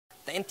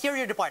The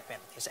Interior Department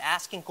is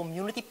asking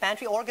community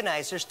pantry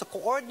organizers to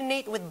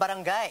coordinate with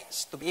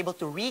barangays to be able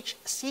to reach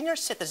senior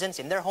citizens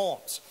in their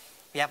homes.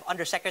 We have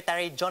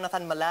Undersecretary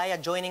Jonathan Malaya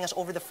joining us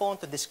over the phone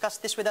to discuss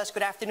this with us.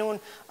 Good afternoon.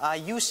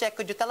 Yusek,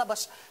 could you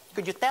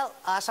tell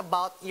us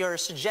about your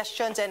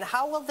suggestions and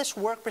how will this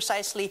work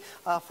precisely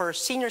for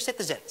senior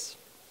citizens?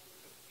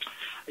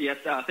 Yes,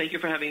 thank you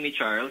for having me,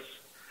 Charles.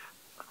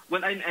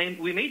 Well,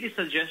 we made this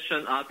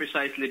suggestion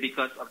precisely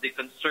because of the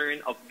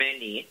concern of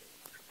many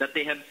that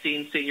they have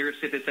seen senior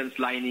citizens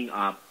lining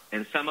up,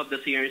 and some of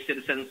the senior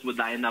citizens would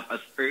line up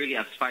as early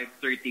as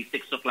 5:30,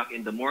 6 o'clock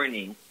in the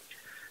morning,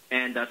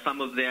 and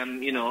some of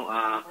them,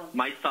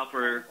 might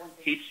suffer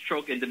heat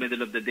stroke in the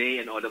middle of the day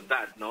and all of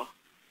that, no?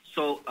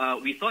 So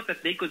we thought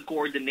that they could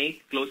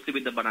coordinate closely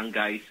with the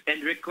barangays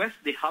and request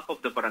the help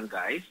of the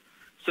barangays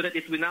so that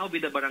it will now be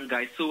the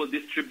barangays who will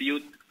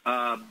distribute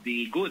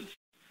the goods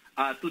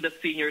to the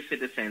senior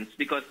citizens,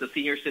 because the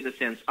senior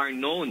citizens are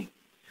known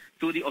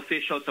to the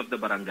officials of the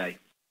barangay.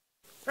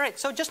 Right.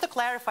 So just to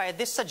clarify,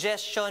 this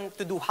suggestion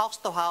to do house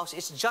to house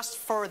is just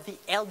for the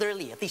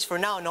elderly, at least for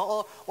now,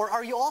 no? Or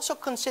are you also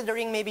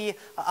considering maybe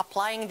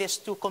applying this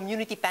to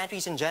community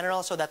pantries in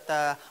general so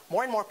that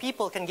more and more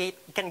people can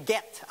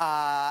get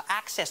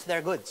access to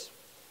their goods?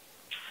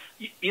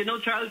 You know,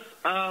 Charles,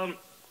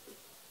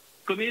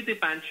 community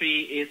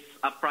pantry is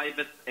a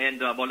private and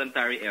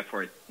voluntary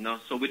effort,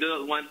 no? So we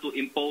don't want to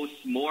impose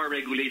more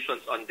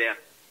regulations on them,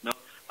 no?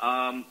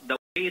 The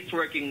way it's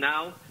working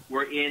now,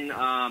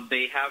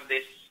 they have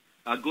this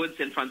goods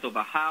in front of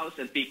a house,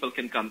 and people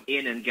can come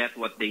in and get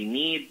what they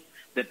need,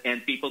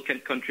 and people can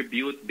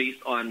contribute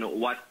based on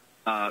what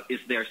is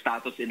their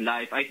status in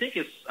life. I think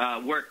it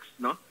works,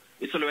 no?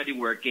 It's already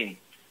working.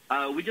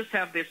 We just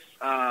have this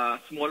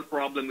small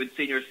problem with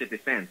senior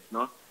citizens,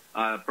 no?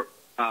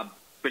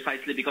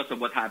 Precisely because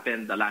of what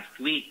happened last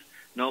week,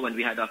 no, when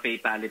we had a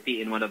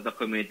fatality in one of the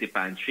community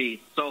pantries.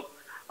 So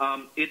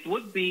it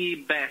would be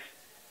best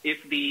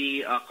if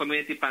the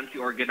community pantry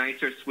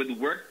organizers would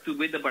work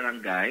with the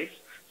barangays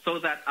so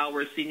that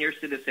our senior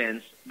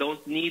citizens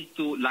don't need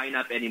to line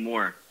up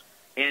anymore.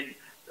 And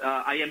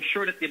I am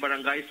sure that the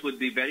barangays would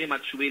be very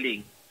much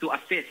willing to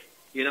assist,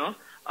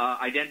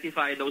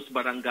 identify those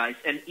barangays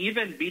and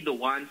even be the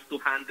ones to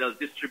handle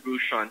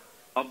distribution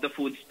of the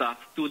foodstuff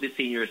to the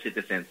senior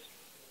citizens.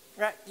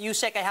 Right.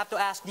 Yusek, I have to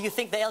ask, do you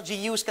think the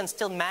LGUs can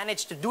still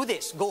manage to do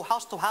this, go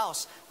house to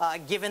house,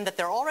 given that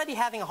they're already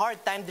having a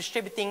hard time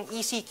distributing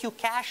ECQ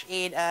cash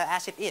aid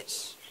as it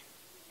is?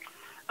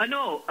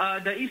 No,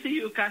 the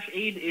ECU cash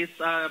aid is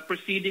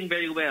proceeding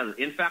very well.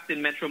 In fact,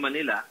 in Metro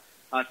Manila,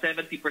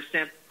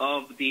 70%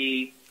 of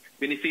the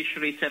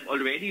beneficiaries have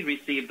already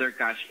received their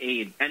cash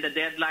aid, and the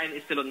deadline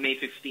is still on May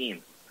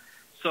 15.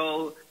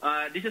 So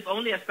this is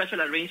only a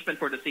special arrangement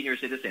for the senior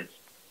citizens.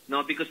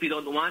 No, because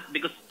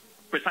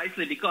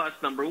precisely because,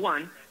 number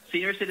one,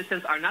 senior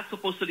citizens are not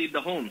supposed to leave the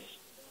homes.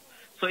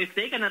 So if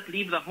they cannot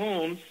leave the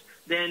homes,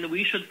 then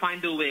we should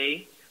find a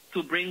way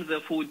to bring the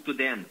food to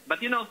them.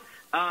 But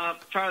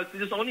Charles,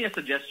 this is only a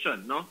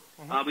suggestion, no?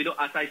 We don't,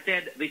 as I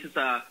said,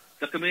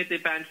 the community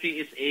pantry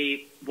is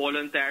a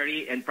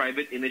voluntary and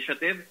private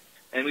initiative,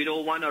 and we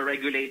don't want to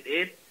regulate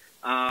it.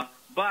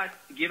 But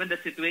given the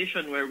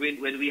situation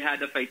when we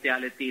had a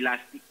fatality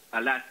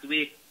last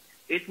week,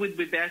 it would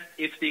be best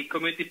if the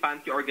community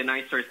pantry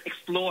organizers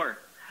explore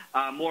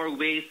more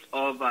ways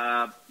of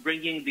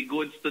bringing the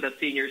goods to the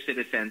senior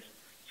citizens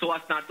so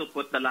as not to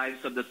put the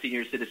lives of the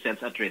senior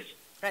citizens at risk.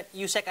 Right.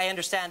 Yusek, I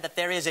understand that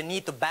there is a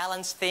need to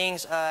balance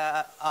things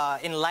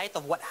in light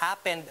of what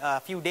happened a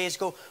few days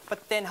ago.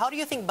 But then how do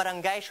you think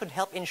barangay should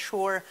help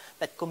ensure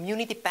that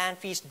community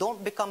pantries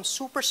don't become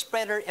super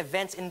spreader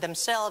events in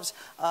themselves,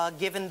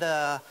 given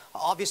the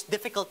obvious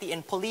difficulty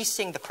in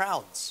policing the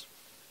crowds?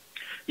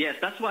 Yes,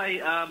 that's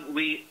why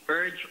we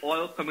urge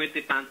all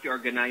community pantry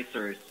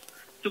organizers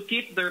to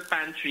keep their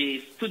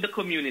pantries to the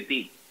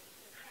community.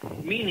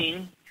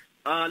 Meaning,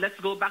 let's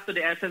go back to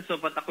the essence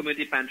of what a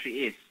community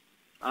pantry is.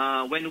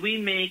 When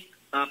we make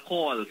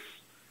calls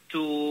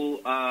to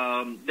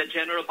the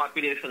general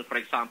population, for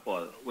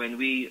example, when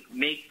we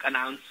make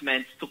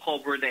announcements to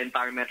cover the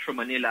entire Metro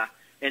Manila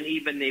and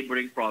even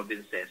neighboring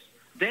provinces,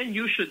 then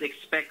you should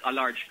expect a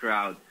large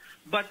crowd.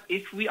 But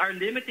if we are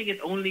limiting it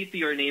only to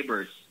your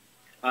neighbors,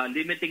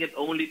 limiting it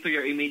only to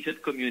your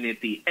immediate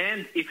community,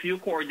 and if you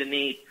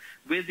coordinate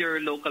with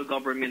your local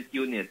government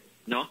unit,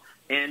 no,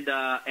 and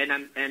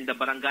the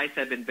barangays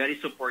have been very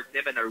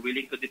supportive and are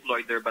willing to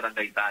deploy their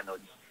barangay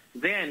tanods,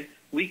 then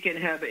we can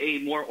have a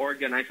more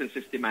organized and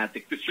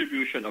systematic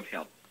distribution of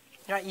help.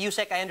 Right,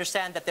 Yusek, I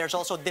understand that there's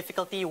also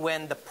difficulty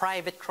when the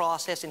private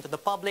crosses into the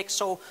public.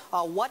 So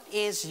what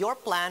is your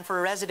plan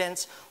for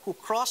residents who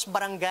cross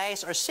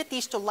barangays or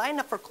cities to line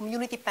up for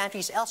community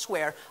pantries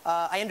elsewhere?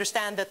 I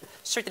understand that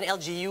certain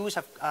LGUs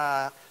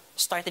have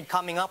started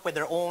coming up with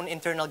their own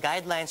internal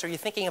guidelines. Are you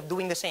thinking of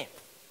doing the same?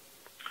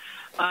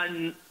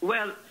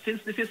 Well,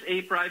 since this is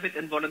a private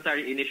and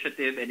voluntary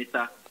initiative and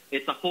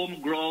it's a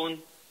homegrown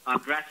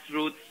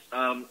grassroots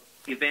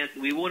event,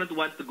 we wouldn't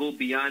want to go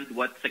beyond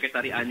what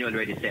Secretary Anyo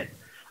already said.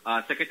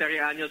 Secretary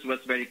Anyo was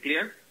very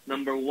clear.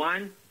 Number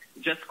one,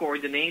 just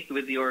coordinate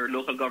with your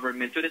local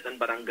government unit and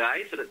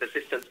barangay so that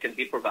assistance can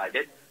be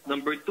provided.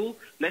 Number two,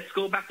 let's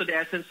go back to the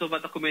essence of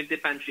what a community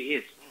pantry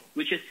is,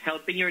 which is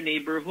helping your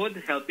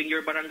neighborhood, helping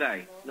your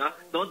barangay. No?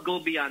 Don't go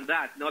beyond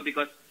that, no,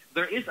 because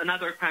there is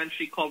another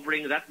pantry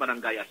covering that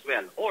barangay as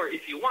well. Or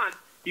if you want,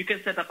 you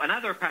can set up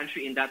another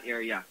pantry in that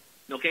area,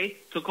 okay,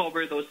 to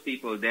cover those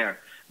people there.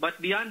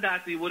 But beyond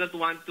that, we wouldn't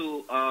want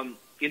to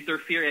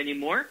interfere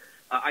anymore.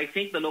 I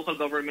think the local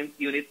government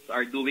units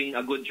are doing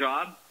a good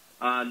job.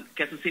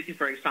 Quezon City,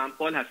 for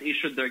example, has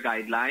issued their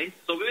guidelines.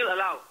 So we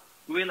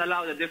will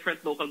allow the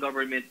different local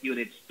government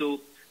units to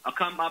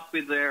come up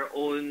with their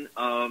own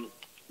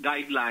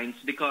guidelines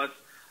because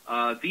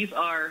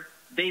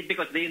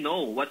because they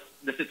know what's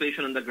the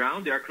situation on the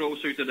ground. They are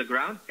closer to the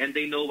ground and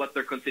they know what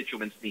their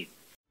constituents need.